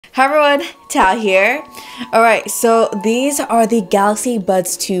Hi everyone, Thao here. Alright, so these are the Galaxy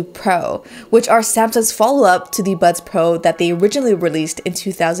Buds 2 Pro, which are Samsung's follow-up to the Buds Pro that they originally released in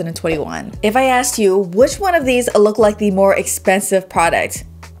 2021. If I asked you which one of these look like the more expensive product,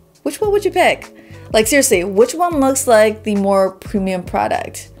 which one would you pick? Like seriously, which one looks like the more premium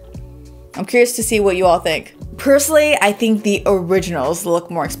product? I'm curious to see what you all think. Personally, I think the originals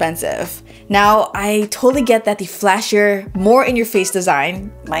look more expensive. Now, I totally get that the flashier, more in-your-face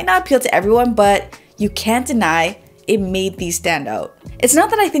design might not appeal to everyone, but you can't deny it made these stand out. It's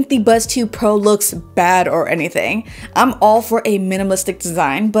not that I think the Buds 2 Pro looks bad or anything. I'm all for a minimalistic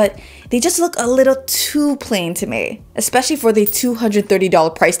design, but they just look a little too plain to me, especially for the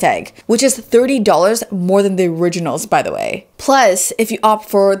 $230 price tag, which is $30 more than the originals, by the way. Plus, if you opt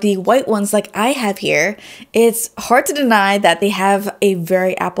for the white ones like I have here, it's hard to deny that they have a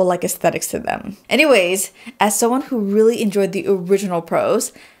very Apple-like aesthetics to them. Anyways, as someone who really enjoyed the original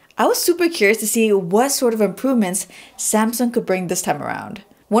Pros, I was super curious to see what sort of improvements Samsung could bring this time around.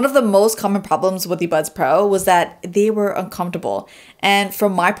 One of the most common problems with the Buds Pro was that they were uncomfortable, and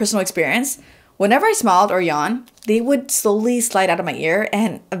from my personal experience, whenever I smiled or yawned, they would slowly slide out of my ear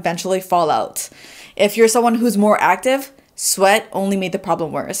and eventually fall out. If you're someone who's more active, sweat only made the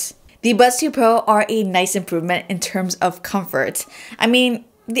problem worse. The Buds 2 Pro are a nice improvement in terms of comfort. I mean,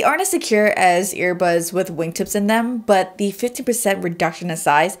 they aren't as secure as earbuds with wingtips in them, but the 50% reduction in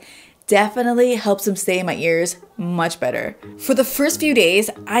size definitely helps them stay in my ears much better. For the first few days,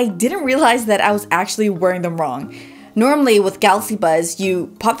 I didn't realize that I was actually wearing them wrong. Normally with Galaxy Buds,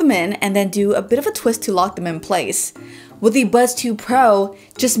 you pop them in and then do a bit of a twist to lock them in place. With the Buds 2 Pro,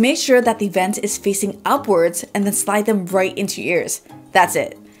 just make sure that the vent is facing upwards and then slide them right into your ears. That's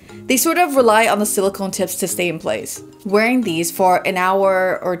it. They sort of rely on the silicone tips to stay in place. Wearing these for an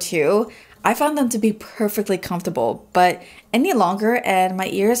hour or two, I found them to be perfectly comfortable, but any longer and my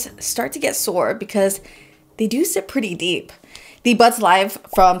ears start to get sore because they do sit pretty deep. The Buds Live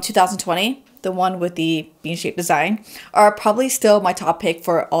from 2020, the one with the bean-shaped design, are probably still my top pick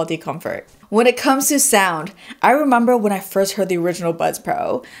for all-day comfort. When it comes to sound, I remember when I first heard the original Buds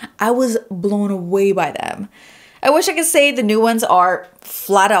Pro, I was blown away by them. I wish I could say the new ones are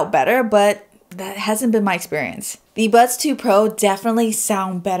flat out better, but that hasn't been my experience. The Buds 2 Pro definitely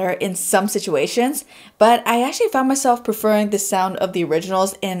sound better in some situations, but I actually found myself preferring the sound of the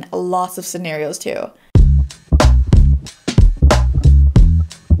originals in lots of scenarios too.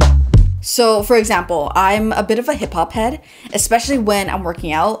 So for example, I'm a bit of a hip hop head, especially when I'm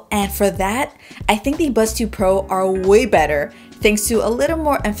working out, and for that, I think the Buds 2 Pro are way better thanks to a little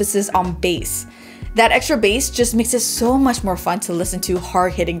more emphasis on bass. That extra bass just makes it so much more fun to listen to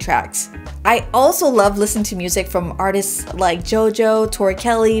hard-hitting tracks. I also love listening to music from artists like JoJo, Tori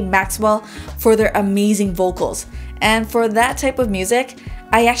Kelly, Maxwell for their amazing vocals. And for that type of music,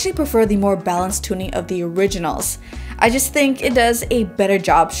 I actually prefer the more balanced tuning of the originals. I just think it does a better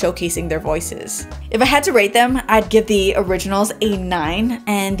job showcasing their voices. If I had to rate them, I'd give the originals a 9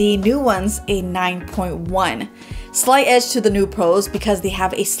 and the new ones a 9.1. Slight edge to the new Pros because they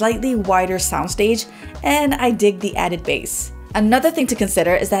have a slightly wider soundstage and I dig the added bass. Another thing to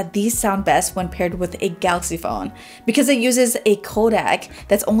consider is that these sound best when paired with a Galaxy phone because it uses a codec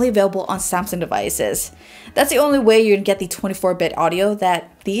that's only available on Samsung devices. That's the only way you're gonna get the 24-bit audio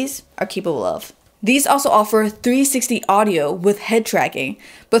that these are capable of. These also offer 360 audio with head tracking,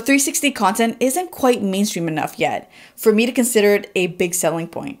 but 360 content isn't quite mainstream enough yet for me to consider it a big selling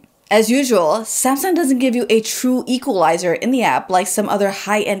point. As usual, Samsung doesn't give you a true equalizer in the app like some other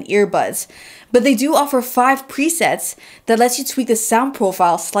high-end earbuds, but they do offer 5 presets that lets you tweak the sound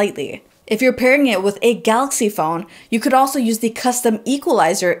profile slightly. If you're pairing it with a Galaxy phone, you could also use the custom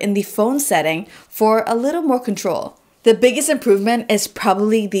equalizer in the phone setting for a little more control. The biggest improvement is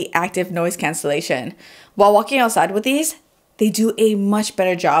probably the active noise cancellation. While walking outside with these, they do a much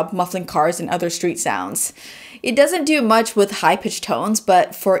better job muffling cars and other street sounds. It doesn't do much with high-pitched tones,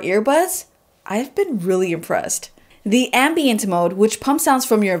 but for earbuds, I've been really impressed. The ambient mode, which pumps sounds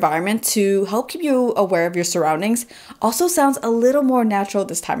from your environment to help keep you aware of your surroundings, also sounds a little more natural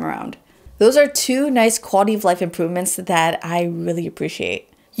this time around. Those are 2 nice quality of life improvements that I really appreciate.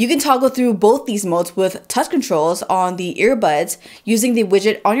 You can toggle through both these modes with touch controls on the earbuds using the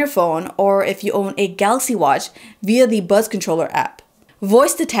widget on your phone, or if you own a Galaxy Watch via the Buds Controller app.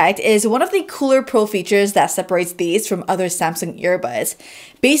 Voice Detect is one of the cooler Pro features that separates these from other Samsung earbuds.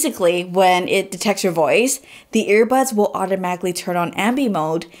 Basically, when it detects your voice, the earbuds will automatically turn on ambient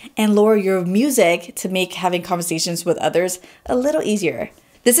mode and lower your music to make having conversations with others a little easier.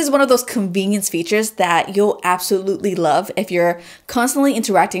 This is one of those convenience features that you'll absolutely love if you're constantly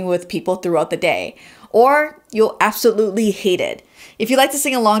interacting with people throughout the day, or you'll absolutely hate it if you like to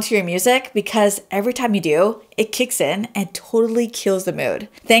sing along to your music, because every time you do, it kicks in and totally kills the mood.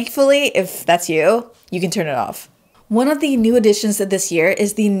 Thankfully, if that's you, you can turn it off. One of the new additions this year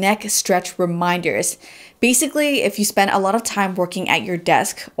is the neck stretch reminders. Basically, if you spend a lot of time working at your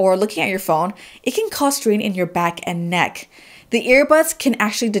desk or looking at your phone, it can cause strain in your back and neck. The earbuds can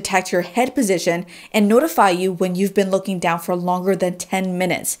actually detect your head position and notify you when you've been looking down for longer than 10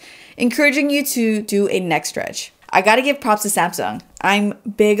 minutes, encouraging you to do a neck stretch. I gotta give props to Samsung. I'm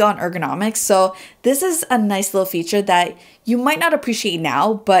big on ergonomics, so this is a nice little feature that you might not appreciate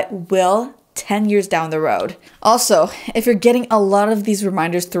now, but will 10 years down the road. Also, if you're getting a lot of these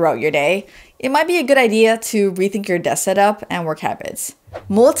reminders throughout your day, it might be a good idea to rethink your desk setup and work habits.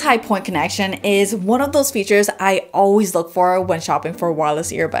 Multi-point connection is one of those features I always look for when shopping for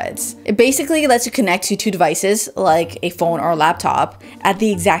wireless earbuds. It basically lets you connect to two devices, like a phone or a laptop, at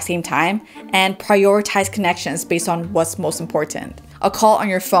the exact same time and prioritize connections based on what's most important. A call on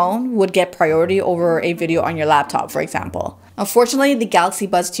your phone would get priority over a video on your laptop, for example. Unfortunately, the Galaxy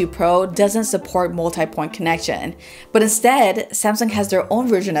Buds 2 Pro doesn't support multi-point connection, but instead, Samsung has their own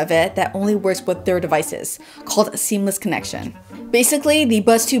version of it that only works with their devices, called seamless connection. Basically, the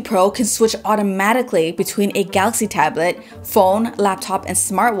Buds 2 Pro can switch automatically between a Galaxy tablet, phone, laptop, and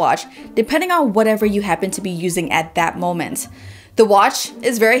smartwatch, depending on whatever you happen to be using at that moment. The watch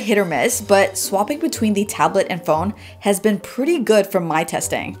is very hit or miss, but swapping between the tablet and phone has been pretty good from my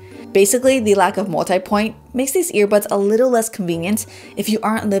testing. Basically, the lack of multi-point makes these earbuds a little less convenient if you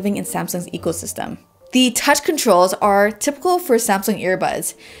aren't living in Samsung's ecosystem. The touch controls are typical for Samsung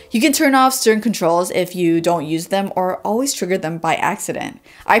earbuds. You can turn off certain controls if you don't use them or always trigger them by accident.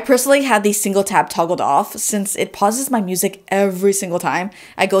 I personally had the single tap toggled off since it pauses my music every single time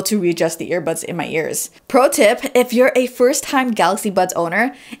I go to readjust the earbuds in my ears. Pro tip, if you're a first-time Galaxy Buds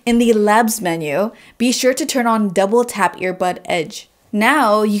owner, in the Labs menu, be sure to turn on double tap earbud edge.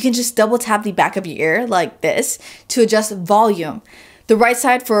 Now you can just double tap the back of your ear like this to adjust volume. The right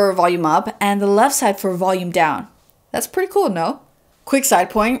side for volume up and the left side for volume down. That's pretty cool, no? Quick side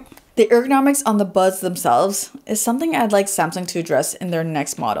point, the ergonomics on the buds themselves is something I'd like Samsung to address in their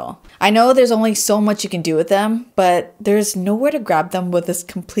next model. I know there's only so much you can do with them, but there's nowhere to grab them with this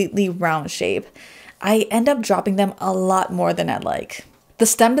completely round shape. I end up dropping them a lot more than I'd like. The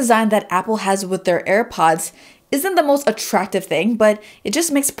stem design that Apple has with their AirPods isn't the most attractive thing, but it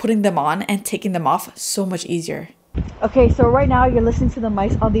just makes putting them on and taking them off so much easier. Okay, so right now you're listening to the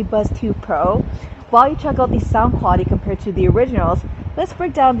mics on the Buds 2 Pro. While you check out the sound quality compared to the originals, let's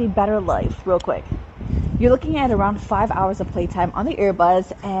break down the battery life real quick. You're looking at around 5 hours of playtime on the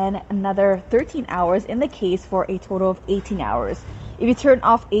earbuds and another 13 hours in the case for a total of 18 hours. If you turn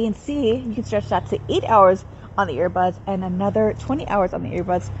off A and C, you can stretch that to 8 hours on the earbuds and another 20 hours on the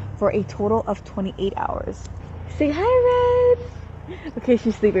earbuds for a total of 28 hours. Say hi, Red! Okay,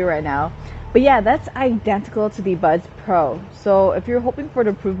 she's sleeping right now. But yeah, that's identical to the Buds Pro. So if you're hoping for an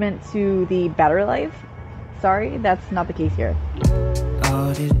improvement to the battery life, sorry, that's not the case here.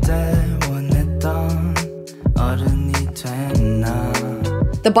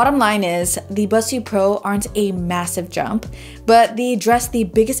 The bottom line is, the Buds 2 Pro aren't a massive jump, but they address the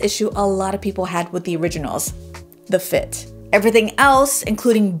biggest issue a lot of people had with the originals, the fit. Everything else,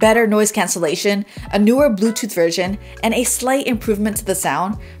 including better noise cancellation, a newer Bluetooth version, and a slight improvement to the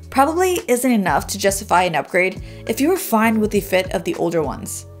sound, probably isn't enough to justify an upgrade if you were fine with the fit of the older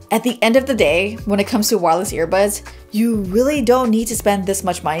ones. At the end of the day, when it comes to wireless earbuds, you really don't need to spend this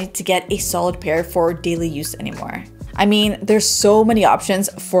much money to get a solid pair for daily use anymore. I mean, there's so many options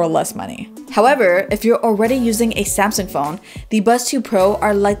for less money. However, if you're already using a Samsung phone, the Buds 2 Pro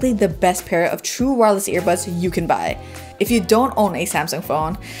are likely the best pair of true wireless earbuds you can buy. If you don't own a Samsung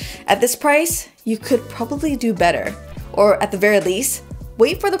phone, at this price, you could probably do better. Or at the very least,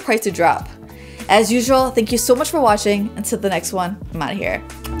 wait for the price to drop. As usual, thank you so much for watching. Until the next one, I'm out of here.